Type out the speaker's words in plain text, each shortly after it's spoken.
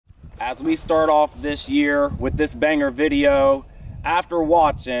as we start off this year with this banger video. After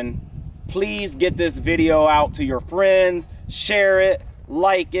watching, please get this video out to your friends, share it,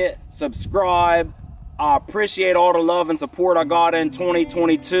 like it, subscribe. I appreciate all the love and support I got in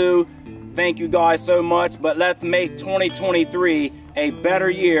 2022. Thank you guys so much, but let's make 2023 a better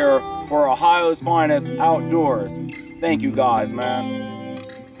year for Ohio's finest outdoors. Thank you guys, man.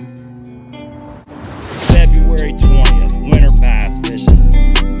 February 20th, winter bass fishing.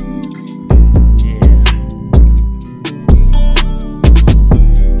 Yeah.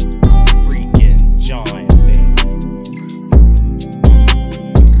 Freaking giant, baby.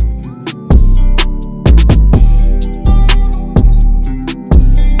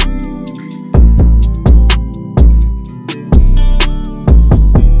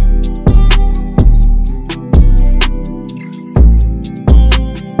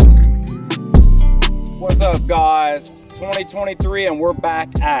 What's up, guys? 2023 and we're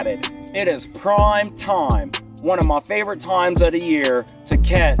back at it. It is prime time, one of my favorite times of the year to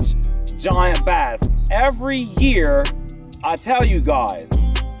catch giant bass. Every year, I tell you guys,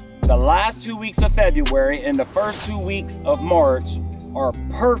 the last 2 weeks of February and the first 2 weeks of March are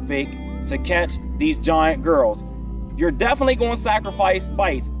perfect to catch these giant girls. You're definitely going to sacrifice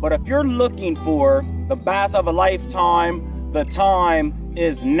bites, but if you're looking for the bass of a lifetime, the time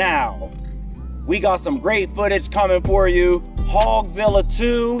is now. We got some great footage coming for you. Hawgzilla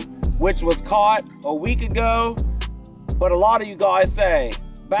 2, which was caught a week ago. But a lot of you guys say,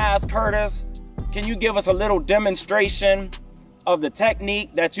 Bass Curtis, can you give us a little demonstration of the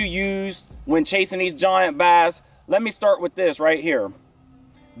technique that you used when chasing these giant bass? Let me start with this right here.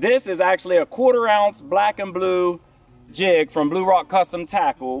 This is actually a 1/4 ounce black and blue jig from Blue Rock Custom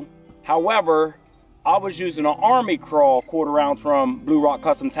Tackle. However, I was using an Army Crawl 1/4 ounce from Blue Rock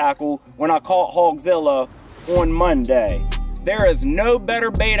Custom Tackle when I caught Hawgzilla on Monday. There is no better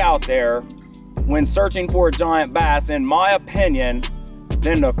bait out there when searching for a giant bass, in my opinion,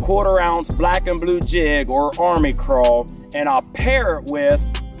 than the 1/4 ounce black and blue jig or Army Crawl, and I pair it with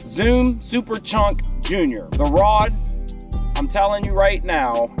Zoom Super Chunk Junior. The rod, I'm telling you right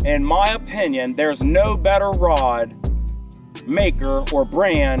now, in my opinion, there's no better rod maker or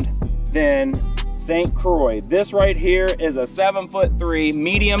brand than St. Croix. This right here is a 7'3"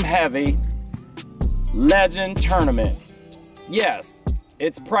 medium heavy Legend Tournament. Yes,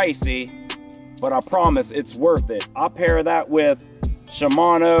 it's pricey, but I promise it's worth it. I pair that with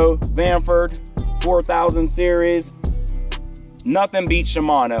Shimano Vanford 4000 series. Nothing beats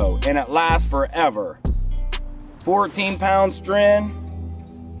Shimano, and it lasts forever. 14-pound string.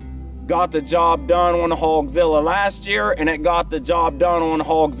 Got the job done on the Hawgzilla last year, and it got the job done on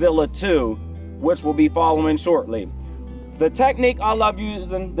Hawgzilla 2, which will be following shortly. The technique I love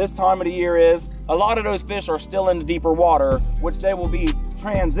using this time of the year is, a lot of those fish are still in the deeper water, which they will be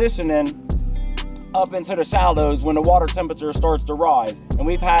transitioning up into the shallows when the water temperature starts to rise. And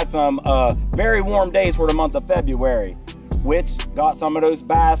we've had some very warm days for the month of February, which got some of those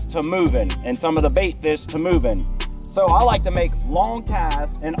bass to moving and some of the bait fish to moving. So I like to make long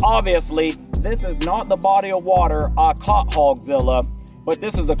casts, and obviously this is not the body of water I caught Hawgzilla, but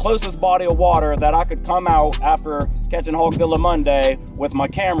this is the closest body of water that I could come out after catching Hawgzilla Monday with my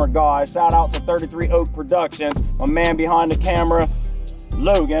camera guy. Shout out to 33 Oak Productions, my man behind the camera,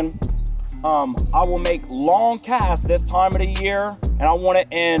 Logan. I will make long casts this time of the year, and I want it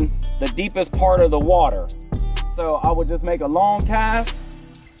in the deepest part of the water. So I would just make a long cast.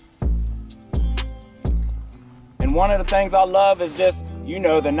 And one of the things I love is just, you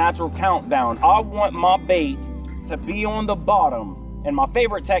know, the natural countdown. I want my bait to be on the bottom. And my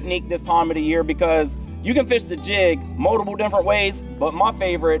favorite technique this time of the year, because you can fish the jig multiple different ways, but my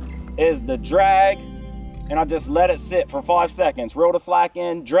favorite is the drag, and I just let it sit for 5 seconds. Reel the slack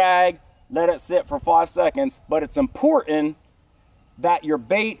in, drag, let it sit for 5 seconds. But it's important that your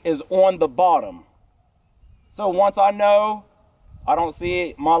bait is on the bottom. So once I know I don't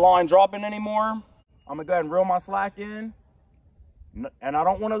see my line dropping anymore, I'm gonna go ahead and reel my slack in, and I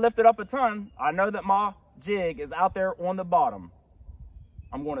don't want to lift it up a ton. I know that my jig is out there on the bottom.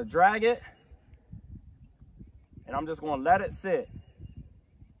 I'm going to drag it, and I'm just going to let it sit.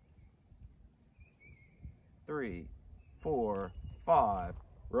 3, 4, 5.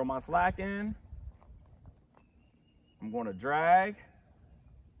 Reel my slack in. I'm going to drag.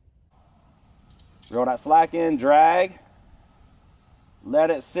 Reel that slack in, drag.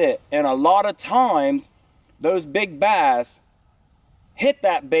 Let it sit. And a lot of times, those big bass hit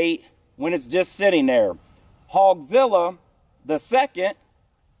that bait when it's just sitting there. Hawgzilla, the second,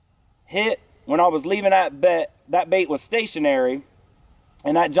 hit when I was leaving that bait was stationary,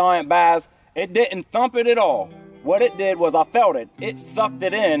 and that giant bass, it didn't thump it at all. What it did was, I felt it. It sucked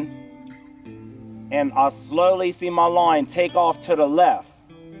it in and I slowly see my line take off to the left.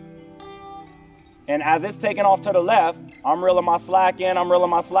 And as it's taking off to the left, I'm reeling my slack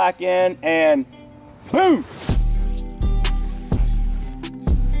in, and boom!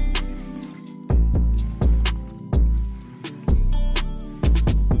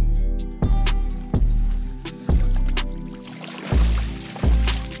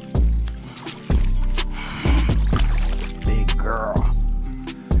 Big girl.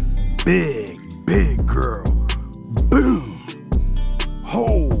 Big girl. Boom.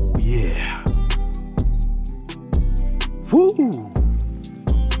 Oh, yeah. Woo.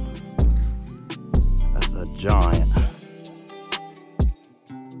 That's a giant.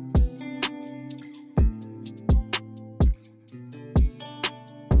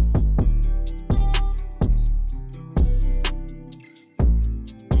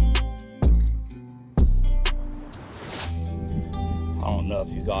 I don't know if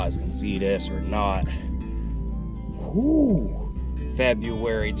you guys can see this or not. Woo.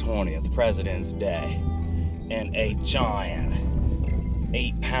 February 20th, President's Day. And a giant,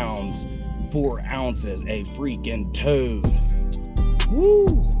 8 pounds, 4 ounces, a freaking toad.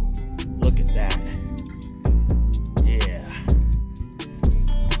 Woo. Look at that. Yeah.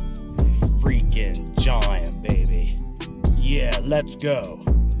 Freaking giant, baby. Yeah, let's go.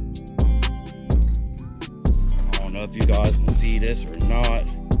 I don't know if you guys can see this or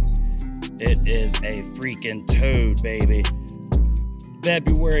not. It is a freaking toad, baby.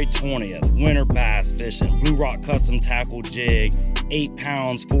 February 20th, winter bass fishing, Blue Rock custom tackle jig, 8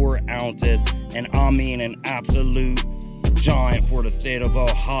 pounds, 4 ounces, and I mean an absolute giant for the state of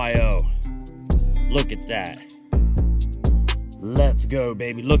Ohio. Look at that. Let's go,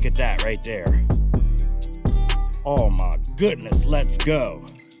 baby. Look at that right there. Oh my goodness, let's go,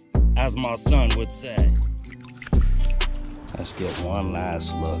 as my son would say. Let's get one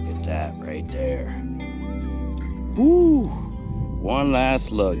last look at that right there. Woo! One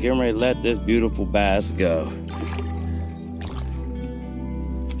last look. Getting ready to let this beautiful bass go.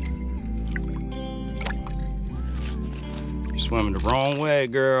 You're swimming the wrong way,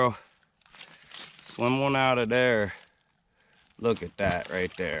 girl. Swim on out of there. Look at that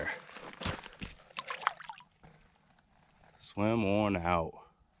right there. Swim on out.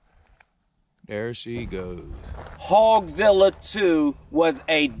 There she goes. Hawgzilla 2 was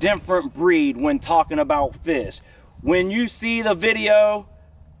a different breed when talking about fish. When you see the video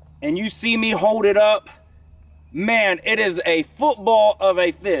and you see me hold it up, man, it is a football of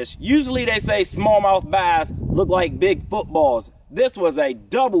a fish. Usually they say smallmouth bass look like big footballs. This was a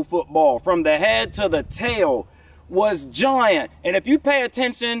double football. From the head to the tail was giant. And if you pay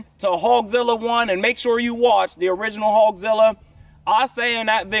attention to Hawgzilla 1 and make sure you watch the original Hawgzilla, I say in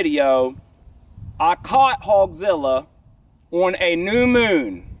that video, I caught Hawgzilla on a new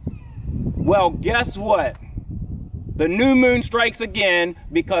moon. Well, guess what? The new moon strikes again,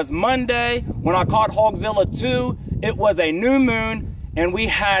 because Monday, when I caught Hawgzilla 2, it was a new moon, and we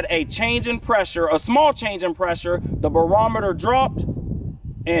had a change in pressure, a small change in pressure. The barometer dropped,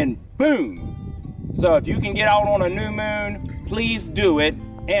 and boom. So if you can get out on a new moon, please do it.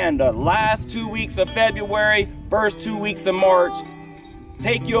 And the last 2 weeks of February, first 2 weeks of March,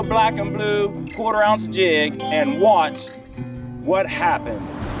 take your black and blue 1/4 ounce jig and watch what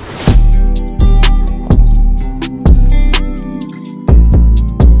happens.